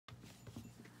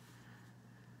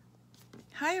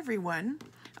Hi everyone,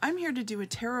 I'm here to do a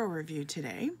tarot review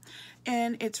today,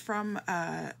 and it's from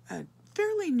a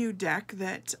fairly new deck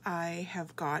that I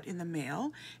have got in the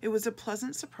mail. It was a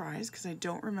pleasant surprise because I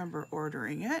don't remember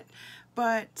ordering it,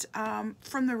 but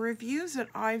from the reviews that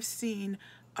I've seen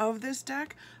of this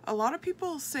deck, a lot of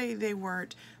people say they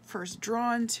weren't first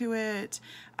drawn to it,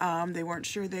 they weren't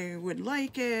sure they would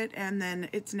like it, and then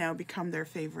it's now become their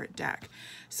favorite deck.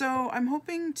 So I'm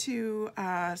hoping to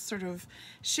sort of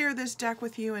share this deck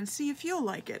with you and see if you'll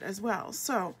like it as well.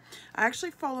 So I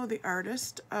actually follow the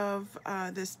artist of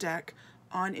this deck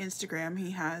on Instagram.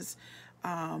 He has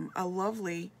a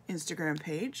lovely Instagram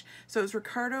page. So it's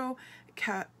Ricardo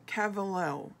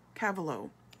Cavolo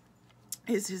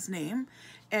is his name,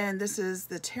 and this is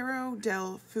the Tarot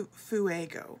Del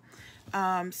Fuego.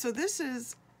 So this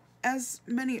is, as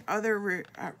many other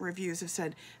reviews have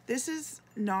said, this is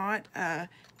not a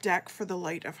deck for the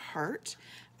light of heart,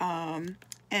 and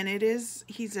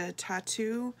he's a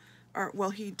tattoo,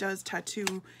 he does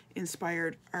tattoo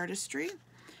inspired artistry.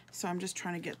 So I'm just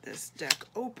trying to get this deck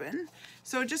open.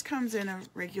 So it just comes in a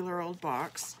regular old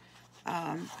box,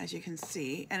 as you can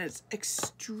see, and it's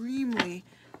extremely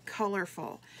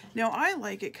colorful. Now I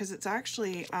like it because it's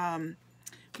actually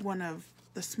one of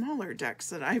the smaller decks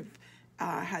that I've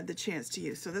had the chance to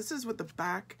use. So this is what the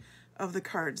back of the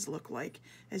cards look like.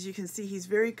 As you can see, he's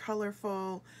very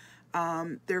colorful.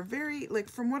 They're very, like,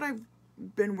 from what I've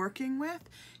been working with,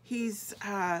 he's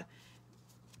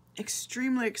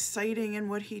extremely exciting in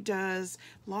what he does,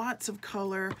 lots of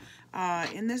color.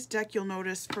 In this deck, you'll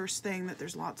notice first thing that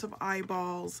there's lots of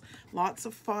eyeballs, lots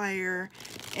of fire,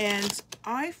 and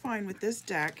I find with this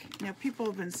deck, you know, people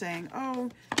have been saying,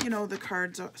 oh, you know, the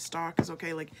card stock is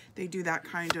okay, like they do that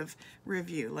kind of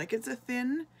review. Like, it's a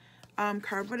thin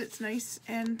card, but it's nice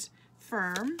and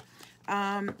firm.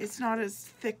 It's not as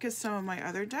thick as some of my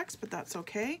other decks, but that's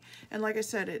okay. And like I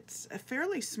said, it's a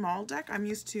fairly small deck. I'm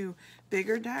used to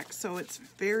bigger decks, so it's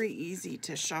very easy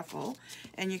to shuffle,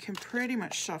 and you can pretty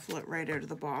much shuffle it right out of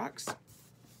the box.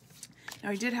 Now,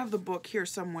 I did have the book here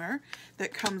somewhere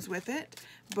that comes with it,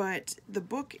 but the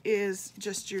book is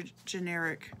just your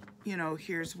generic, you know,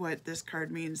 here's what this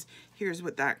card means, here's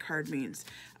what that card means.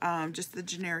 Just the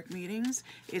generic meanings.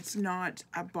 It's not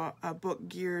a book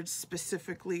geared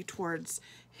specifically towards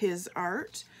his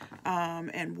art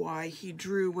and why he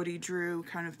drew what he drew,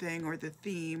 kind of thing, or the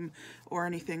theme or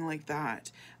anything like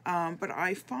that. But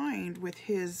I find with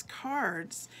his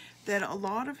cards that a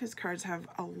lot of his cards have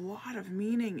a lot of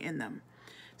meaning in them.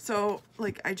 So,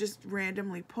 like, I just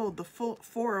randomly pulled the full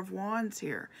 4 of Wands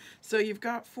here. So you've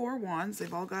got 4 wands.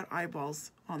 They've all got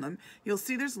eyeballs on them. You'll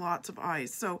see there's lots of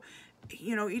eyes. So,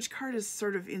 you know, each card is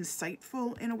sort of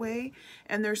insightful in a way.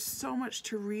 And there's so much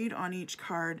to read on each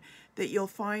card that you'll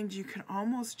find you can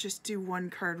almost just do one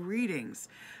card readings.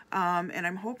 And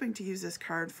I'm hoping to use this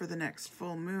card for the next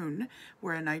full moon,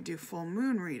 wherein I do full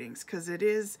moon readings, because it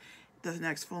is the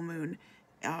next full moon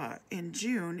in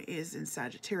June is in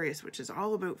Sagittarius, which is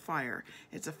all about fire.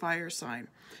 It's a fire sign.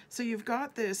 So you've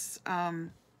got this 4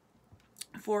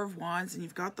 of Wands, and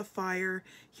you've got the fire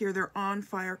here. They're on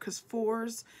fire because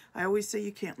 4s, I always say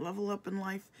you can't level up in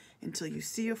life until you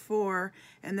see a 4.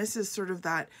 And this is sort of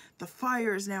that, the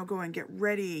fire is now going, get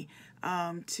ready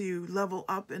to level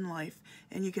up in life.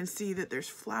 And you can see that there's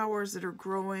flowers that are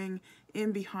growing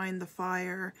in behind the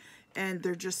fire, and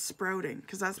they're just sprouting,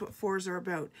 because that's what 4s are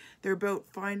about. They're about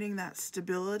finding that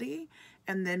stability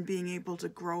and then being able to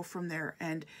grow from there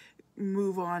and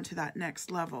move on to that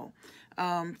next level.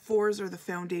 4s are the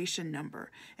foundation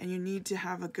number, and you need to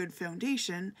have a good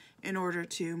foundation in order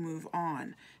to move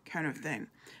on, kind of thing.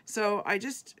 So I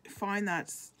just find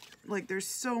that's, like, there's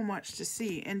so much to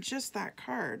see in just that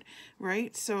card,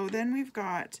 right? So then we've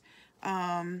got,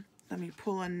 let me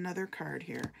pull another card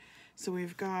here. So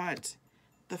we've got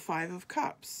the 5 of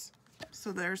Cups.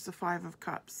 So there's the 5 of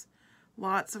Cups.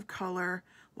 Lots of color,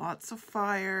 lots of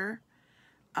fire.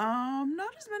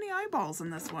 Not as many eyeballs in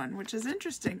this one, which is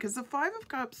interesting, because the 5 of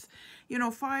Cups, you know,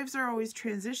 5s are always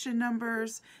transition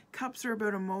numbers, cups are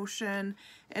about emotion,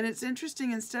 and it's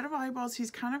interesting, instead of eyeballs, he's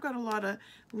kind of got a lot of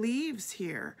leaves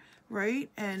here, right?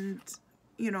 And,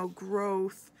 you know,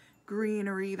 growth,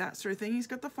 greenery, that sort of thing. He's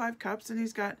got the 5 cups, and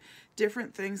he's got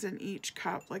different things in each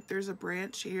cup. Like, there's a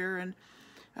branch here, and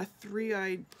a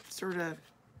 3-eyed sort of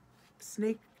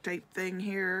snake type thing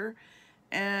here,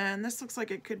 and this looks like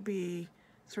it could be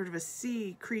sort of a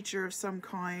sea creature of some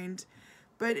kind,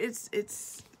 but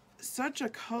it's such a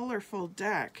colorful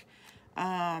deck.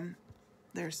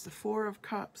 There's the 4 of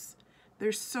Cups.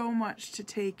 There's so much to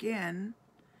take in,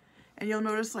 and you'll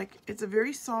notice, like, it's a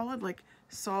very solid, like,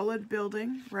 solid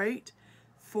building, right?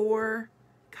 4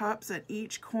 cups at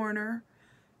each corner,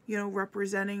 you know,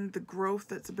 representing the growth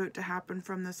that's about to happen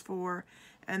from this 4,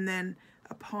 and then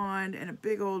a pond and a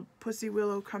big old pussy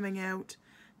willow coming out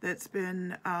that's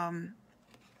been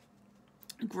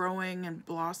growing and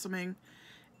blossoming.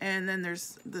 And then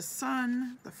there's the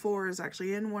sun. The 4 is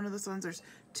actually in one of the suns. There's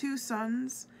 2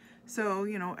 suns, so,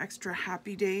 you know, extra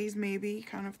happy days maybe,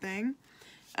 kind of thing.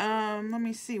 Let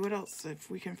me see what else, if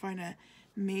we can find a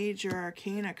major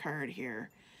arcana card here.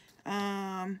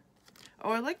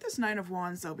 Oh, I like this 9 of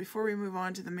Wands though, before we move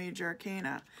on to the major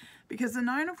arcana, because the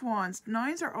 9 of Wands,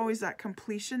 9s are always that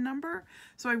completion number.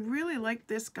 So I really like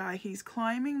this guy. He's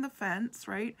climbing the fence,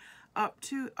 right, up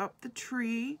the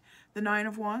tree, the 9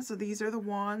 of Wands. So these are the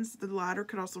wands. The ladder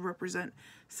could also represent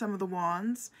some of the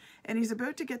wands. And he's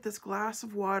about to get this glass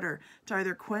of water to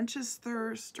either quench his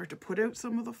thirst or to put out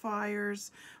some of the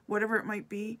fires, whatever it might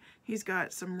be. He's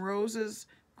got some roses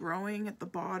growing at the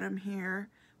bottom here,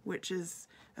 which is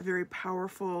a very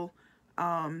powerful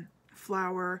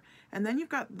flower. And then you've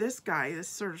got this guy, this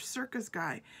sort of circus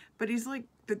guy, but he's like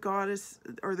the goddess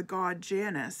or the god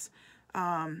Janus,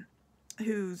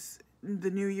 who's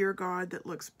the New Year god that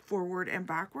looks forward and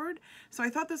backward. So I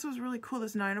thought this was really cool,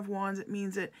 this 9 of Wands. It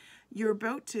means that you're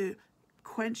about to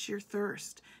quench your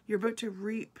thirst. You're about to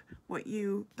reap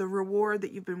the reward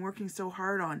that you've been working so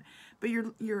hard on. But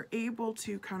you're able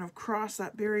to kind of cross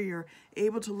that barrier,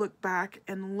 able to look back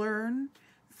and learn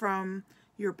from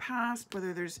your past,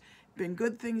 whether there's been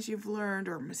good things you've learned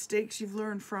or mistakes you've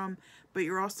learned from, but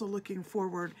you're also looking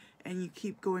forward and you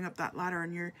keep going up that ladder,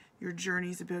 and your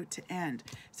journey's about to end.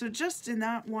 So just in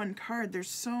that one card, there's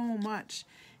so much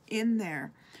in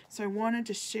there. So I wanted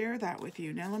to share that with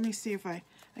you. Now let me see if I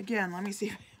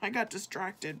got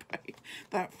distracted by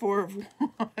that 4 of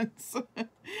Wands.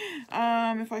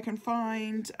 If I can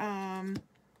find,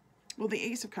 well, the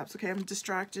Ace of Cups. Okay, I'm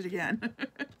distracted again.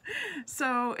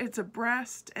 So it's a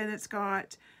breast, and it's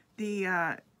got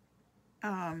the,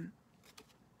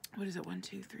 what is it? 1,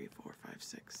 2, 3, 4, 5,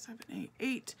 6, 7, 8,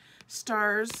 8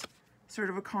 stars, sort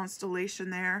of a constellation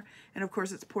there. And of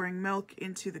course it's pouring milk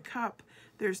into the cup.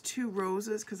 There's 2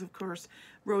 roses, because of course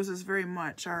roses very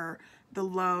much are the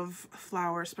love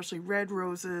flower, especially red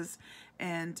roses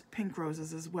and pink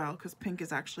roses as well, because pink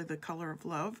is actually the color of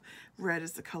love. Red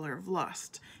is the color of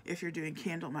lust, if you're doing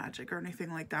candle magic or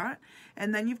anything like that.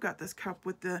 And then you've got this cup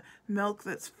with the milk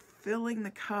that's filling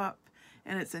the cup,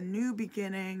 and it's a new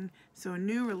beginning, so a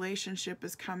new relationship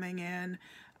is coming in.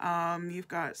 You've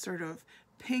got sort of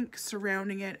pink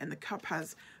surrounding it, and the cup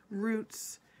has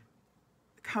roots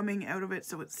coming out of it,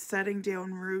 so it's setting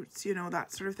down roots, you know,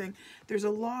 that sort of thing. There's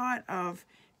a lot of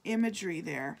imagery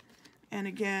there. And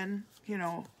again, you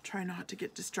know, try not to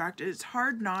get distracted. It's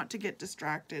hard not to get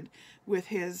distracted with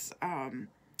his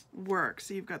work.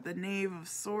 So you've got the Knave of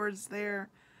Swords there,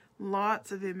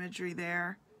 lots of imagery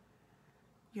there.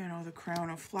 You know, the Crown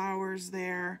of Flowers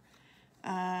there.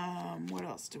 What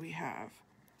else do we have?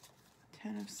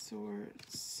 10 of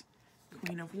Swords,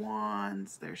 Queen of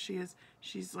Wands. There she is.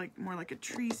 She's like more like a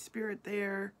tree spirit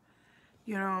there,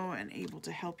 you know, and able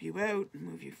to help you out and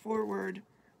move you forward.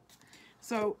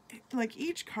 So like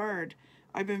each card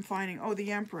I've been finding, oh,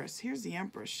 the Empress. Here's the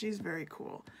Empress. She's very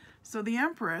cool. So the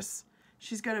Empress,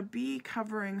 she's got a bee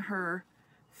covering her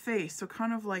face. So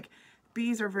kind of like,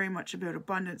 bees are very much about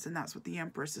abundance, and that's what the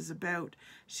Empress is about.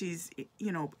 She's,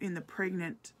 you know, in the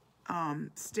pregnant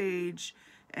stage,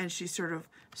 and she's sort of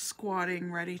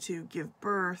squatting, ready to give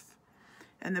birth.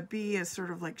 And the bee is sort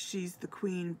of like, she's the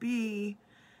queen bee.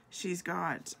 She's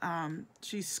got,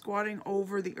 she's squatting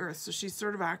over the earth. So she's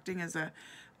sort of acting as a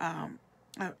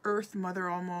earth mother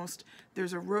almost.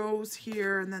 There's a rose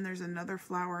here, and then there's another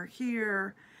flower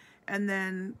here. And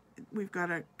then we've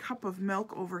got a cup of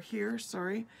milk over here,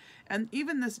 sorry. And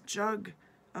even this jug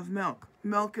of milk.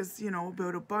 Milk is, you know,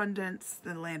 about abundance,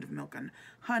 the land of milk and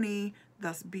honey,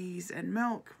 thus bees and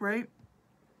milk, right?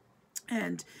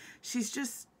 And she's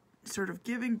just sort of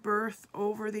giving birth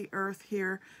over the earth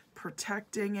here,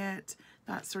 protecting it,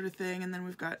 that sort of thing. And then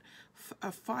we've got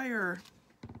a fire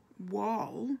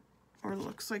wall, or it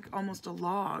looks like almost a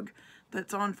log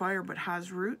that's on fire but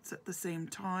has roots at the same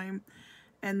time.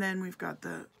 And then we've got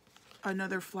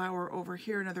another flower over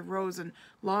here, another rose, and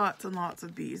lots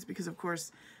of bees, because of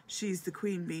course she's the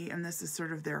queen bee, and this is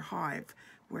sort of their hive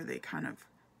where they kind of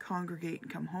congregate and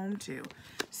come home to.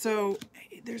 So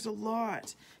there's a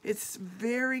lot. It's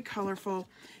very colorful.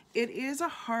 It is a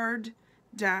hard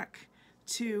deck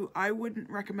I wouldn't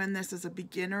recommend this as a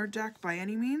beginner deck by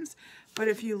any means, but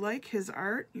if you like his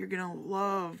art, you're gonna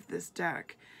love this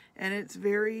deck. And it's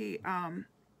very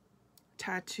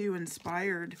tattoo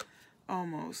inspired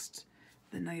almost.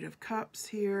 The Knight of Cups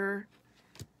here,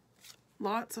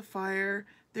 lots of fire,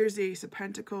 There's the Ace of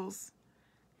Pentacles,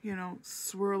 you know,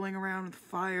 swirling around with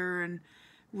fire and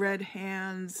red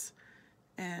hands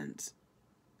and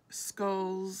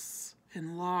skulls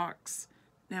and locks,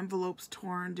 and envelopes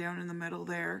torn down in the middle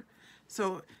there.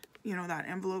 So, you know, that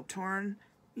envelope torn,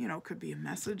 you know, could be a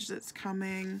message that's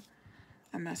coming,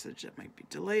 a message that might be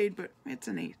delayed, but it's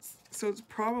an 8. So it's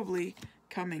probably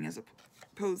coming as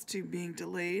opposed to being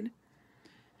delayed.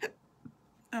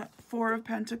 4 of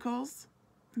Pentacles,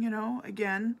 you know,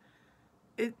 again,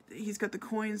 he's got the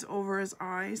coins over his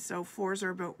eyes, so 4s are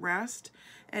about rest.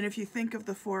 And if you think of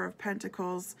the 4 of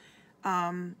Pentacles,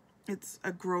 it's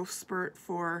a growth spurt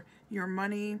for your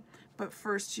money, but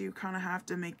first you kind of have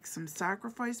to make some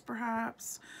sacrifice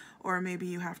perhaps, or maybe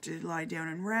you have to lie down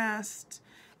and rest.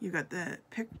 You got the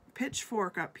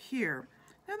pitchfork up here.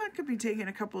 Now that could be taken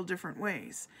a couple of different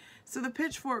ways. So the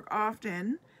pitchfork,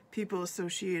 often people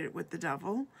associate it with the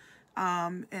devil,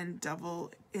 and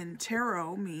devil in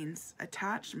tarot means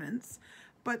attachments,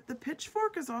 but the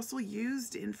pitchfork is also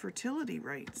used in fertility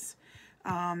rites,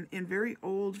 in very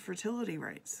old fertility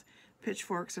rites,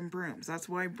 pitchforks and brooms. That's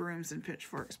why brooms and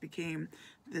pitchforks became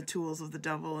the tools of the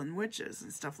devil and witches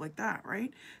and stuff like that,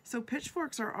 right? So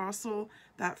pitchforks are also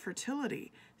that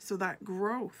fertility, so that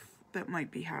growth that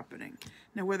might be happening.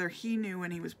 Now, whether he knew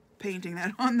when he was painting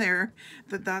that on there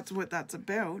that that's what that's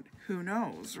about, who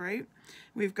knows, right?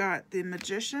 We've got the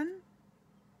Magician,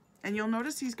 and you'll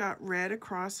notice he's got red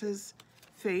across his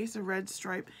face, a red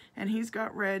stripe, and he's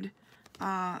got red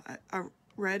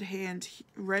red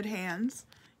hands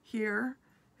here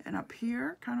and up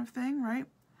here, kind of thing, right?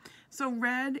 So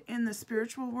red in the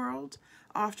spiritual world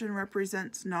often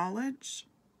represents knowledge.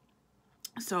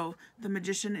 So the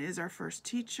Magician is our first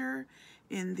teacher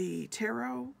in the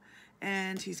tarot,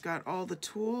 and he's got all the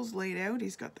tools laid out.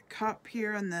 He's got the cup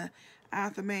here and the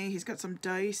athame. He's got some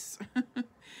dice.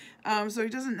 So he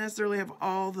doesn't necessarily have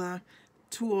all the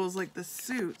tools like the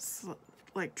suits,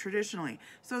 like traditionally.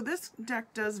 So this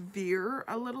deck does veer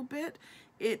a little bit.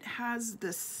 It has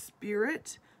the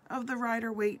spirit of the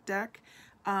Rider-Waite deck,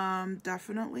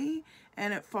 definitely,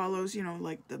 and it follows, you know,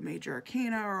 like the major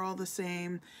arcana are all the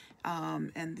same,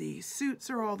 and the suits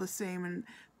are all the same,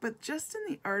 but just in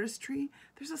the artistry,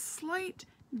 there's a slight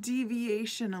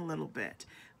deviation a little bit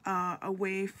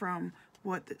away from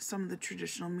what some of the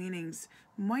traditional meanings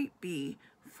might be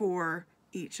for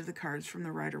each of the cards from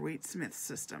the Rider-Waite-Smith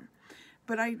system.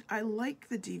 But I like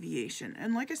the deviation,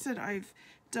 and like I said, I've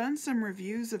done some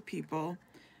reviews of people,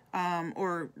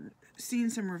 or seen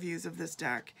some reviews of this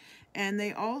deck, and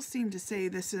they all seem to say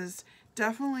this is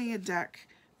definitely a deck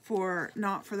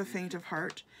not for the faint of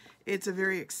heart. It's a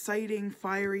very exciting,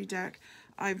 fiery deck.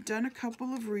 I've done a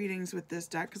couple of readings with this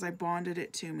deck because I bonded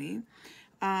it to me,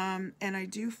 and I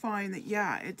do find that,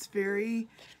 yeah, it's very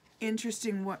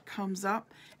interesting what comes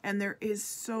up, and there is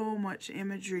so much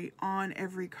imagery on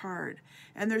every card,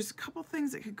 and there's a couple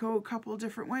things that could go a couple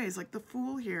different ways, like the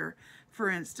Fool here, for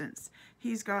instance.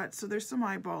 He's got, so there's some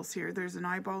eyeballs here, there's an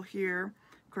eyeball here,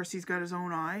 of course he's got his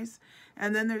own eyes,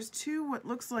 and then there's 2 what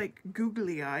looks like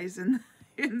googly eyes in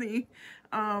the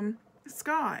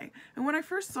sky. And when I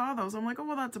first saw those, I'm like, oh,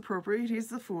 well, that's appropriate, he's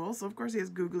the Fool, so of course he has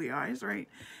googly eyes, right?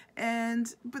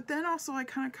 But then also I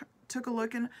kind of took a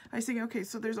look and I was thinking, okay,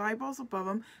 so there's eyeballs above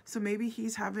him, so maybe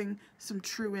he's having some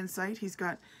true insight. He's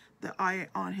got the eye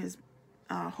on his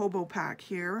hobo pack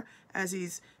here as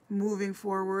he's moving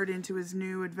forward into his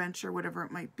new adventure, whatever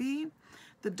it might be.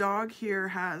 The dog here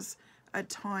has a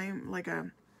time, like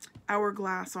a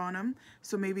hourglass on him,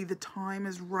 so maybe the time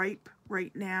is ripe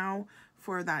right now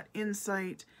for that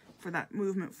insight, for that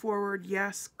movement forward.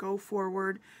 Yes, go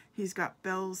forward. He's got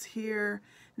bells here.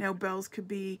 Now bells could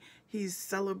be he's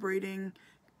celebrating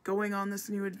going on this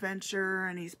new adventure,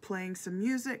 and he's playing some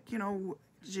music, you know,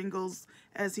 jingles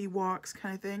as he walks,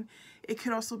 kind of thing. It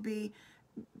could also be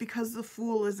because the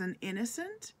Fool is an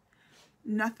innocent,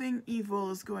 nothing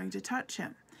evil is going to touch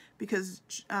him, because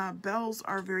bells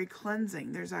are very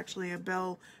cleansing. There's actually a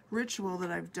bell ritual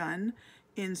that I've done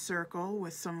in circle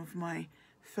with some of my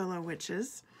fellow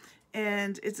witches,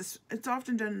 and it's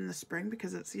often done in the spring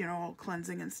because it's, you know, all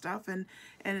cleansing and stuff, and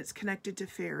it's connected to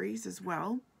fairies as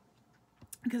well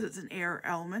because it's an air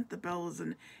element. The bell is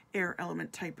an air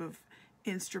element type of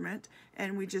instrument,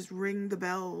 and we just ring the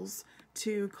bells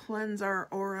to cleanse our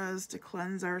auras, to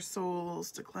cleanse our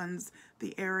souls, to cleanse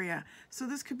the area. So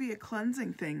this could be a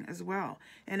cleansing thing as well,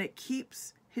 and it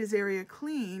keeps his area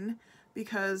clean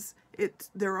because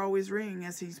they're always ringing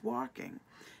as he's walking.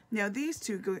 Now these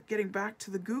 2, getting back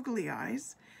to the googly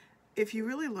eyes, if you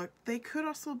really look, they could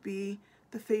also be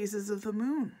the phases of the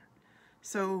moon.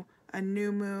 So a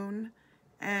new moon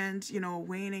and, you know, a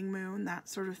waning moon, that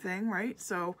sort of thing, right?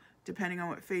 So depending on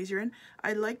what phase you're in.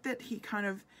 I like that he kind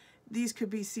of, these could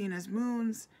be seen as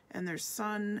moons, and there's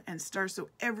sun and stars, so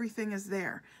everything is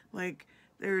there. Like,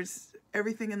 there's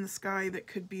everything in the sky that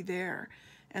could be there.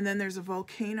 And then there's a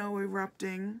volcano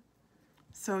erupting,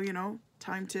 so, you know,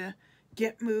 time to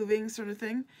get moving sort of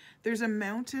thing. There's a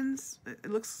mountains, it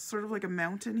looks sort of like a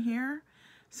mountain here,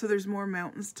 so there's more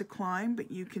mountains to climb, but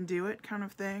you can do it kind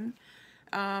of thing.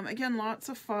 Again, lots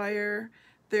of fire.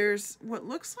 There's what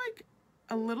looks like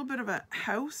a little bit of a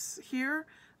house here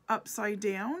upside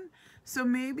down. So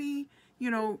maybe, you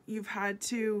know, you've had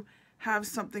to have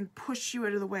something push you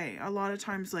out of the way. A lot of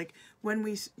times, like when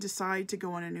we decide to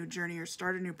go on a new journey or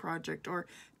start a new project or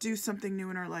do something new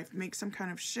in our life, make some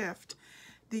kind of shift,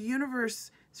 the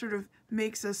universe sort of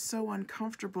makes us so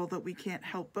uncomfortable that we can't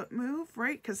help but move,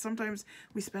 right? Because sometimes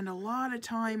we spend a lot of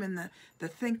time in the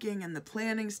thinking and the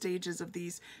planning stages of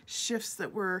these shifts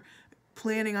that we're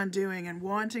planning on doing and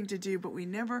wanting to do, but we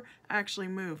never actually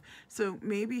move. So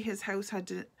maybe his house had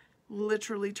to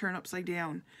literally turn upside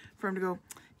down for him to go,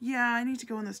 yeah, I need to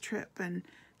go on this trip and,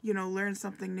 you know, learn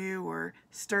something new or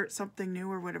start something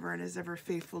new or whatever, and his ever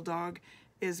faithful dog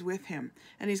is with him.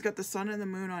 And he's got the sun and the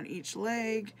moon on each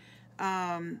leg.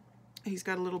 He's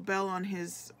got a little bell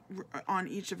on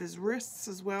each of his wrists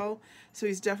as well. So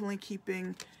he's definitely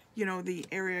keeping, you know, the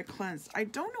area cleansed. I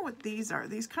don't know what these are.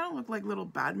 These kind of look like little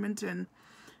badminton,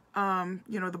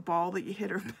 you know, the ball that you hit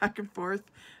her back and forth,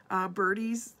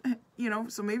 birdies, you know,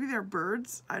 so maybe they're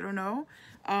birds. I don't know.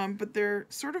 But they're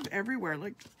sort of everywhere.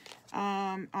 Like,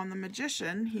 on the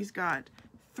magician, he's got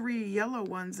 3 yellow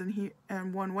ones and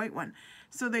 1 white one.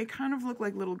 So they kind of look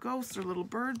like little ghosts or little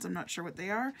birds. I'm not sure what they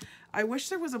are. I wish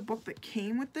there was a book that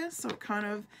came with this, so it kind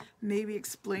of maybe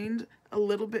explained a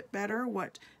little bit better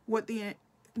what the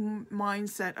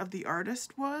mindset of the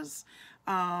artist was,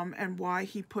 and why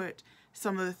he put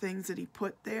some of the things that he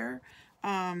put there.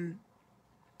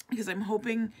 Because I'm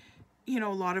hoping, you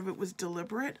know, a lot of it was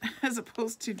deliberate as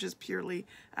opposed to just purely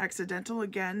accidental.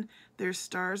 Again, there's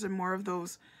stars and more of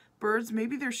those birds.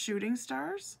 Maybe they're shooting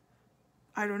stars.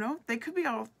 I don't know. They could be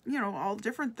all, you know, all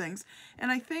different things. And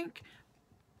I think,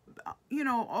 you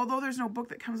know, although there's no book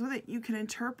that comes with it, you can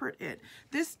interpret it.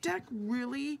 This deck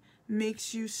really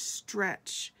makes you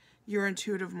stretch your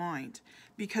intuitive mind.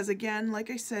 Because again, like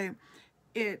I say,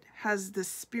 it has the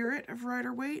spirit of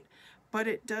Rider-Waite, but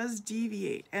it does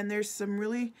deviate. And there's some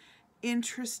really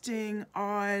interesting,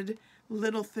 odd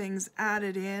little things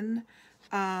added in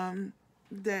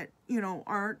that, you know,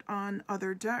 aren't on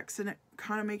other decks, and it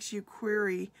kind of makes you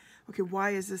query, okay,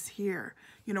 why is this here?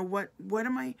 You know,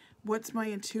 what's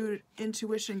my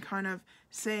intuition kind of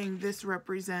saying this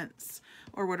represents,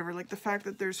 or whatever. Like the fact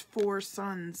that there's 4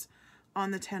 suns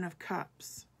on the 10 of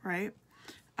Cups, right?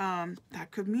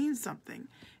 That could mean something.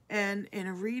 And in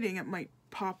a reading, it might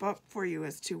pop up for you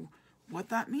as to what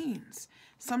that means.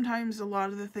 Sometimes a lot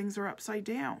of the things are upside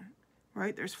down,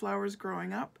 right? There's flowers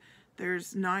growing up.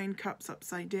 There's 9 cups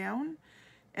upside down,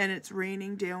 and it's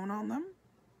raining down on them.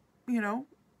 You know,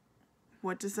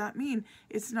 what does that mean?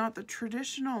 It's not the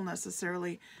traditional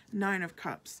necessarily 9 of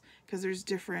cups, because there's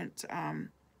different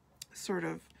sort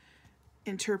of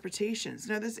interpretations.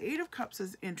 Now this 8 of cups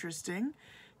is interesting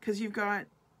because you've got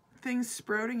things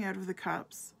sprouting out of the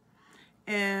cups,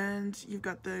 and you've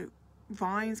got the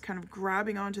vines kind of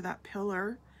grabbing onto that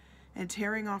pillar and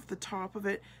tearing off the top of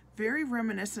it. Very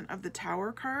reminiscent of the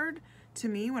Tower card to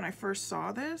me when I first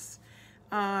saw this.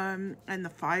 And the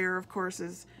fire, of course,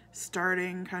 is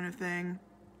starting kind of thing.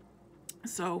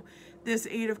 So this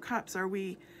 8 of Cups, are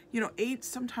we, you know, 8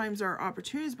 sometimes are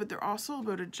opportunities, but they're also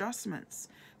about adjustments.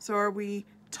 So are we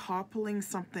toppling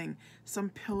something, some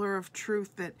pillar of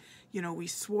truth that, you know, we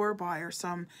swore by, or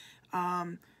some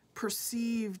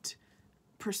perceived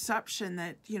perception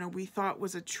that, you know, we thought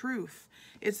was a truth.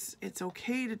 It's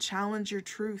okay to challenge your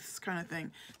truths kind of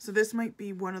thing. So this might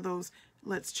be one of those,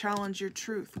 let's challenge your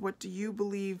truth. What do you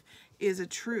believe is a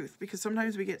truth? Because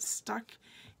sometimes we get stuck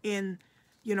in,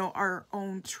 you know, our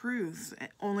own truths,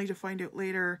 only to find out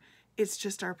later it's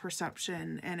just our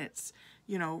perception, and it's,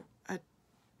 you know,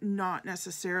 not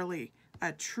necessarily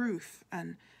a truth,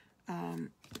 and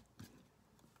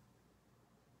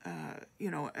you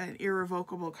know, an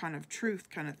irrevocable kind of truth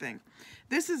kind of thing.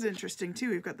 This is interesting too.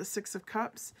 We've got the 6 of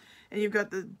Cups, and you've got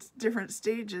the different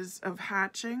stages of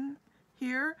hatching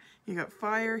here. You got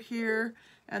fire here,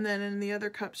 and then in the other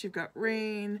cups you've got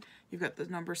rain, you've got the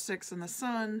number 6 and the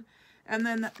sun, and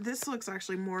then this looks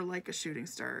actually more like a shooting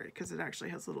star because it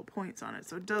actually has little points on it,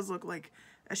 so it does look like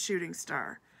a shooting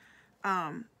star.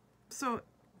 So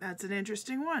that's an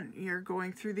interesting one. You're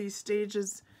going through these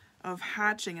stages of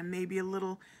hatching, and maybe a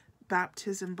little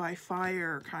baptism by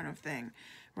fire kind of thing.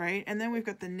 right? And then we've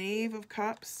got the Knave of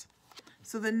Cups.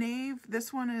 So the Knave,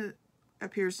 this one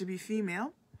appears to be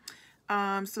female.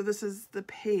 So this is the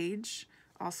Page,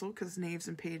 also, because knaves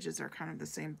and pages are kind of the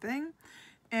same thing.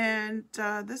 And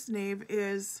this knave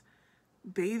is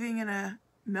bathing in a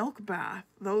milk bath.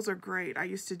 Those are great. I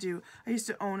used to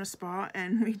own a spa,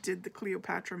 and we did the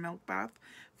Cleopatra milk bath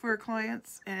for our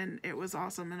clients, and it was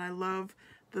awesome. And I love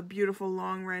the beautiful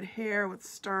long red hair with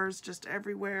stars just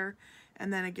everywhere.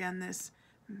 And then again, this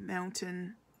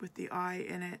mountain with the eye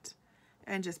in it,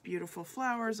 and just beautiful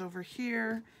flowers over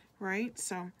here, right?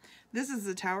 So this is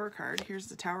the Tower card. Here's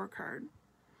the Tower card.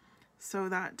 So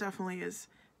that definitely is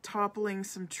toppling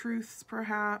some truths,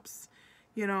 perhaps,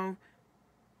 you know,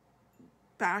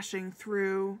 bashing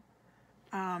through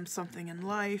something in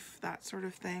life, that sort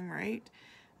of thing, right?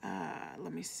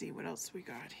 Let me see what else we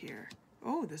got here.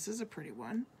 Oh, this is a pretty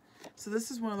one. So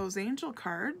this is one of those angel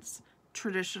cards,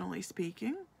 traditionally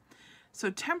speaking.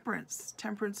 So Temperance.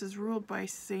 Temperance is ruled by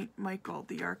Saint Michael,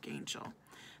 the Archangel,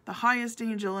 the highest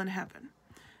angel in heaven.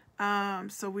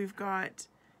 So we've got,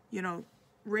 you know,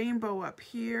 rainbow up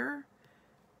here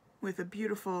with a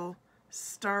beautiful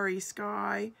starry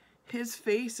sky. His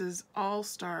face is all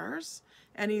stars,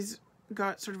 and he's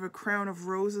got sort of a crown of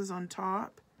roses on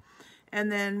top.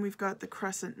 And then we've got the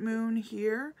crescent moon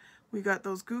here. We got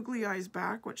those googly eyes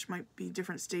back, which might be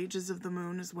different stages of the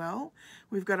moon as well.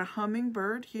 We've got a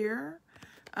hummingbird here.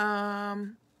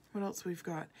 What else we've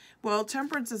got? Well,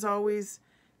 Temperance is always,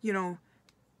 you know,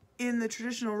 in the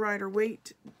traditional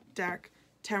Rider-Waite deck,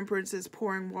 Temperance is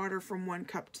pouring water from one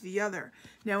cup to the other.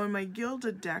 Now in my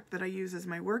gilded deck that I use as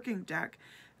my working deck,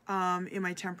 in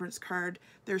my Temperance card,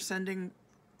 they're sending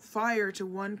fire to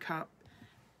one cup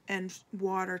and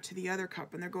water to the other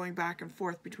cup, and they're going back and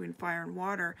forth between fire and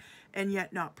water, and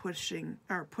yet not pushing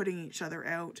or putting each other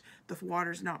out. The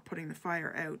water's not putting the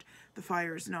fire out. The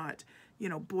fire's not, you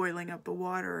know, boiling up the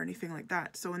water or anything like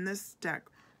that. So in this deck,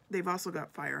 they've also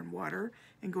got fire and water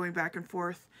and going back and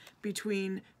forth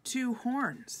between two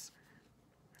horns.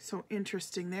 So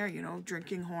interesting there, you know,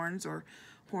 drinking horns or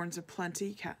horns of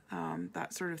plenty,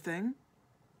 that sort of thing.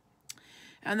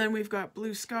 And then we've got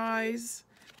blue skies.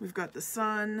 We've got the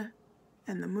sun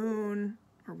and the moon,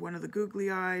 or one of the googly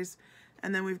eyes.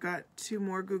 And then we've got two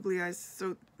more googly eyes.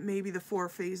 So maybe the 4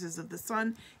 phases of the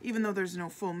sun, even though there's no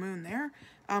full moon there.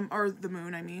 Or the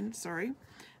moon, I mean, sorry.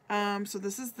 So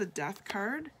this is the Death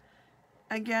card.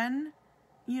 Again,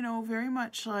 you know, very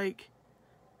much like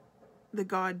the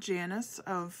god Janus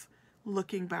of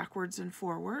looking backwards and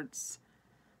forwards.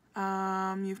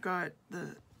 You've got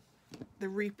the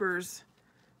Reaper's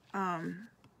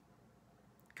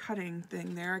cutting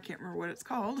thing there. I can't remember what it's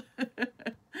called.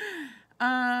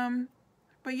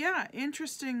 But yeah,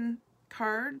 interesting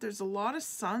card. There's a lot of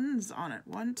suns on it.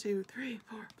 1, 2, 3,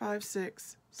 4, 5,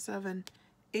 6, 7,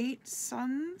 8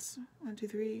 suns. 1, 2,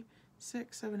 3,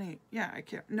 6, 7, 8. Yeah, I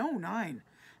can't. No, 9.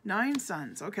 9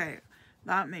 suns. Okay,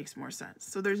 that makes more sense.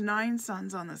 So there's 9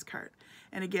 suns on this card.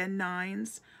 And again,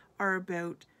 9s are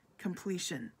about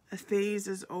completion. A phase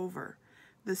is over.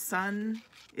 The sun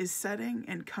is setting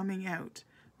and coming out,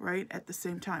 right, at the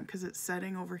same time, because it's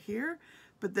setting over here,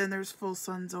 but then there's full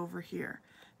suns over here.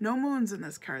 No moons in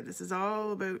this card. This is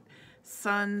all about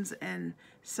suns and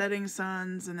setting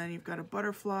suns, and then you've got a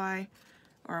butterfly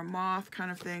or a moth kind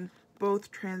of thing,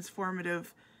 both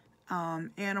transformative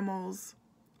animals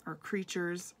or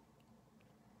creatures.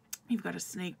 You've got a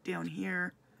snake down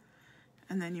here,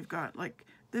 and then you've got, like,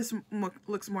 this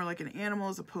looks more like an animal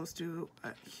as opposed to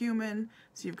a human.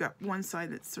 So you've got one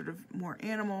side that's sort of more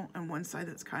animal and one side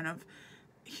that's kind of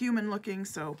human looking.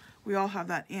 So we all have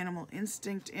that animal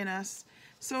instinct in us.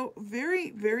 So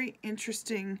very, very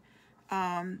interesting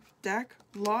deck.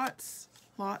 Lots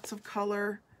of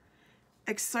color.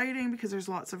 Exciting because there's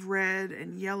lots of red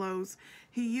and yellows.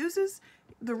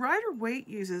 The Rider-Waite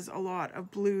uses a lot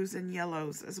of blues and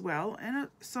yellows as well, and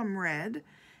some red.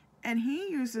 And he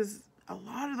uses a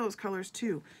lot of those colors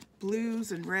too,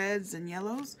 blues and reds and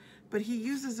yellows, but he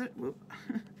uses it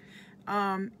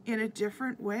in a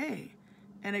different way,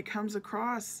 and it comes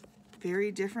across very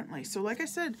differently. So like I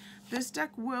said, this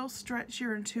deck will stretch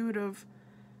your intuitive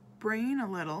brain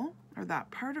a little, or that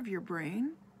part of your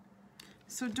brain.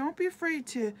 So don't be afraid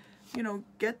to, you know,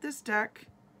 get this deck,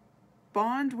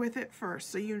 bond with it first.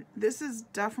 So this is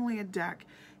definitely a deck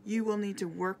you will need to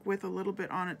work with a little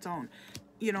bit on its own.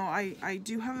 You know, I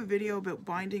do have a video about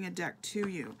binding a deck to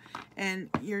you, and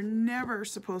you're never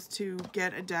supposed to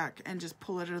get a deck and just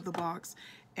pull it out of the box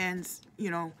and, you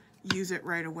know, use it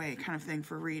right away kind of thing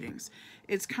for readings.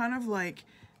 It's kind of like,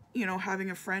 you know,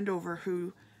 having a friend over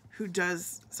who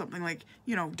does something like,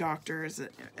 you know, doctor as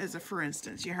a for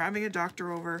instance. You're having a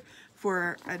doctor over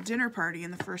for a dinner party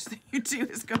and the first thing you do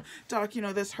is go, doc, you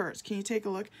know, this hurts. Can you take a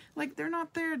look? Like, they're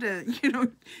not there to, you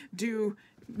know, do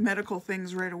medical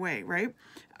things right away, right?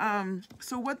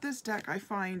 So what this deck I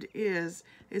find is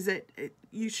that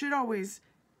you should always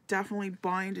definitely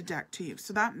bind a deck to you.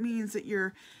 So that means that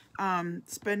you're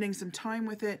spending some time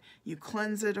with it. You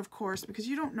cleanse it, of course, because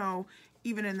you don't know,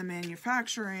 even in the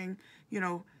manufacturing, you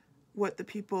know, what the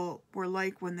people were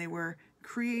like when they were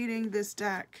creating this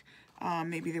deck.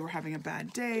 Maybe they were having a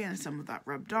bad day and some of that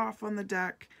rubbed off on the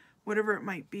deck, whatever it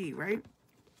might be, right?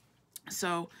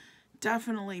 So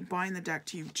definitely bind the deck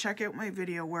to you. Check out my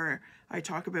video where I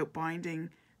talk about binding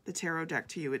the tarot deck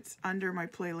to you. It's under my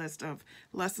playlist of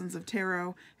Lessons of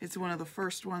Tarot. It's one of the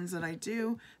first ones that I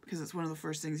do because it's one of the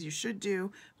first things you should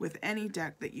do with any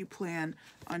deck that you plan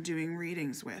on doing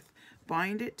readings with.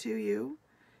 Bind it to you.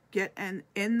 And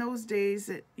in those days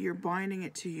that you're binding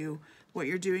it to you, what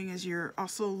you're doing is you're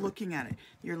also looking at it.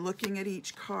 You're looking at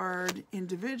each card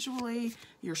individually.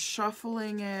 You're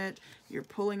shuffling it. You're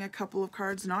pulling a couple of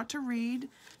cards, not to read,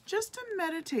 just to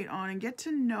meditate on and get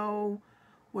to know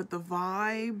what the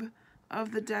vibe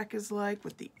of the deck is like,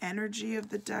 what the energy of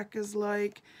the deck is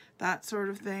like, that sort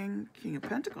of thing. King of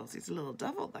Pentacles. He's a little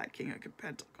devil, that King of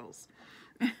Pentacles.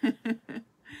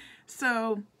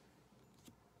 So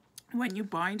when you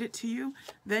bind it to you,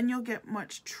 then you'll get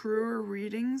much truer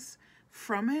readings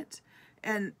from it,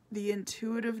 and the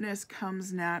intuitiveness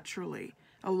comes naturally,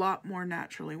 a lot more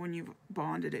naturally when you've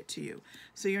bonded it to you.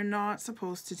 So you're not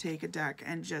supposed to take a deck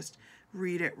and just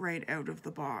read it right out of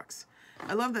the box.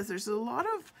 I love this. There's a lot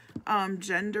of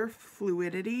gender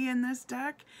fluidity in this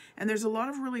deck, and there's a lot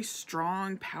of really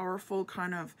strong, powerful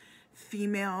kind of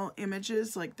female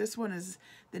images. Like this one is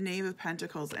the Knave of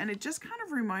Pentacles, and it just kind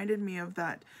of reminded me of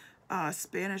that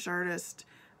Spanish artist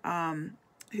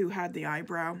who had the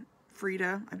eyebrow,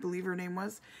 Frida, I believe her name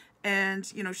was.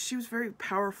 And, you know, she was very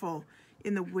powerful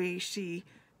in the way she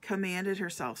commanded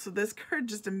herself. So this card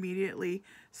just immediately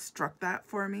struck that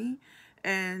for me.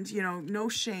 And, you know, no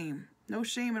shame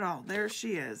at all. There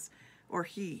she is, or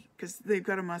he, because they've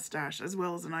got a mustache as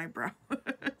well as an eyebrow.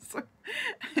 So,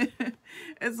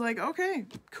 it's like, okay,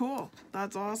 cool.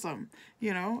 That's awesome.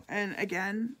 You know, and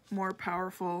again, more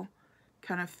powerful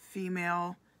kind of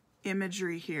female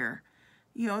imagery here.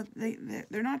 You know,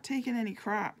 they're not taking any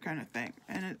crap kind of thing.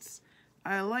 And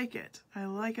I like it. I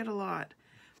like it a lot.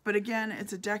 But again,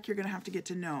 it's a deck you're going to have to get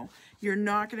to know. You're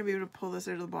not going to be able to pull this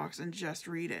out of the box and just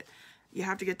read it. You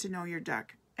have to get to know your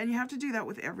deck. And you have to do that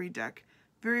with every deck.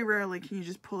 Very rarely can you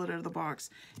just pull it out of the box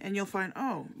and you'll find,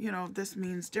 oh, you know, this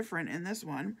means different in this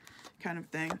one kind of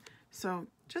thing. So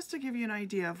just to give you an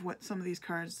idea of what some of these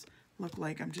cards look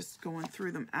like, I'm just going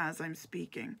through them as I'm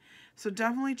speaking. So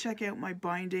definitely check out my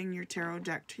Binding Your Tarot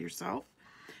deck to yourself,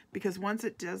 because once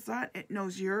it does that, it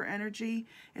knows your energy.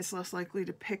 It's less likely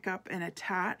to pick up and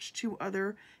attach to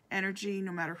other energy,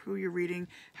 no matter who you're reading,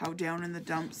 how down in the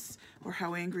dumps or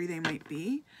how angry they might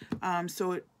be.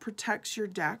 So it protects your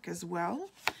deck as well.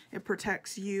 It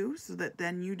protects you so that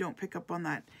then you don't pick up on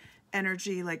that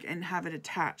energy and have it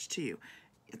attached to you.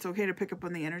 It's okay to pick up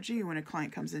on the energy when a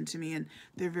client comes into me and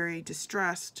they're very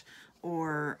distressed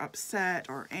or upset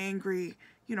or angry.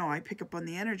 You know, I pick up on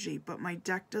the energy, but my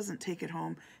deck doesn't take it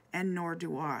home, and nor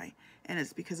do I. And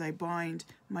it's because I bind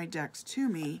my decks to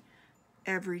me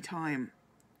every time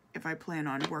if I plan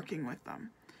on working with them.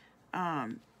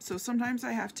 So sometimes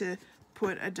I have to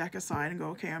put a deck aside and go,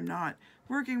 okay, I'm not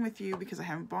working with you because I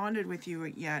haven't bonded with you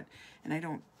yet, and I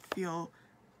don't feel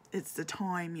it's the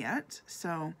time yet.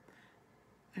 So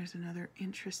there's another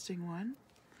interesting one.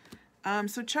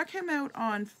 So check him out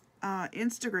on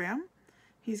Instagram.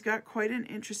 He's got quite an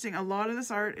interesting, a lot of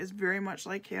this art is very much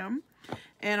like him.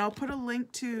 And I'll put a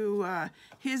link to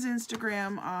his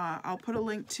Instagram. I'll put a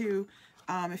link to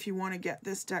if you want to get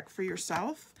this deck for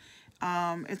yourself.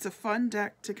 It's a fun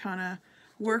deck to kind of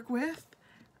work with,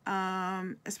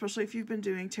 especially if you've been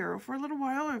doing tarot for a little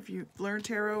while, or if you've learned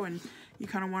tarot and you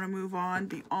kind of want to move on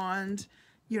beyond,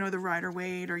 you know, the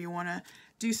Rider-Waite, or you want to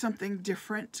do something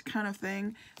different kind of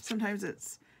thing. Sometimes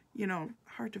it's, you know,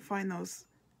 hard to find those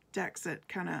decks that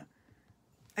kind of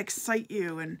excite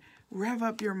you and rev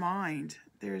up your mind.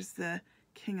 There's the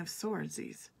King of Swords.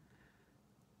 He's,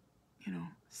 you know,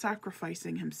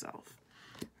 sacrificing himself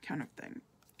kind of thing.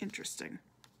 Interesting.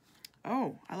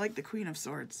 Oh, I like the Queen of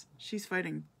Swords. She's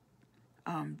fighting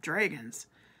dragons,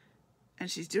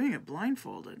 and she's doing it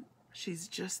blindfolded. She's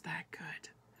just that good.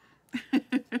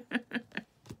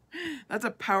 That's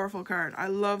a powerful card. I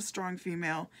love strong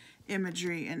female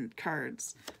imagery in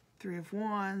cards. Three of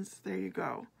Wands. There you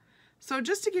go. So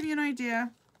just to give you an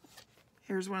idea,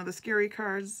 here's one of the scary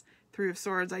cards. Three of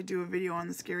Swords. I do a video on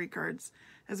the scary cards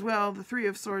as well. The Three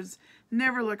of Swords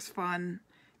never looks fun.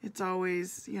 It's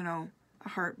always, you know, a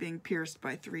heart being pierced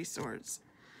by 3 swords.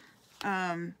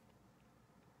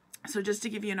 So just to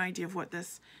give you an idea of what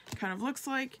this kind of looks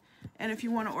like, and if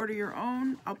you want to order your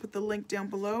own, I'll put the link down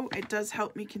below. It does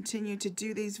help me continue to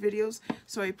do these videos,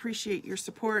 so I appreciate your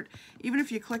support. Even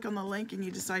if you click on the link and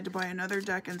you decide to buy another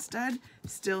deck instead,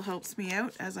 still helps me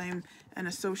out as I'm an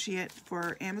associate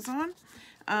for Amazon.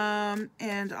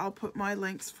 And I'll put my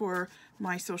links for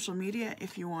my social media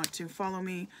if you want to follow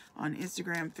me on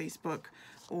Instagram, Facebook,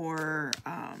 or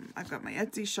I've got my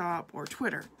Etsy shop, or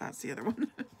Twitter. That's the other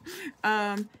one.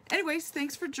 Anyways,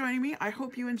 thanks for joining me. I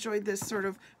hope you enjoyed this sort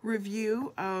of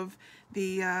review of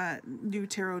the new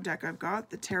tarot deck I've got,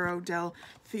 the Tarot Del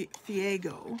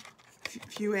Fuego.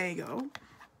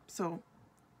 So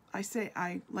I say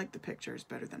I like the pictures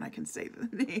better than I can say the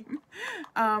name.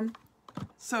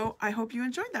 So I hope you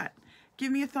enjoyed that.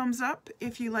 Give me a thumbs up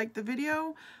if you liked the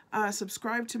video.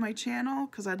 Subscribe to my channel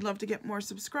because I'd love to get more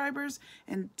subscribers,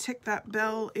 and tick that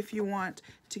bell if you want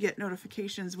to get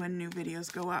notifications when new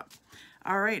videos go up.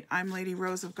 All right, I'm Lady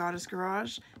Rose of Goddess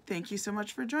Garage. Thank you so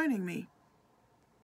much for joining me.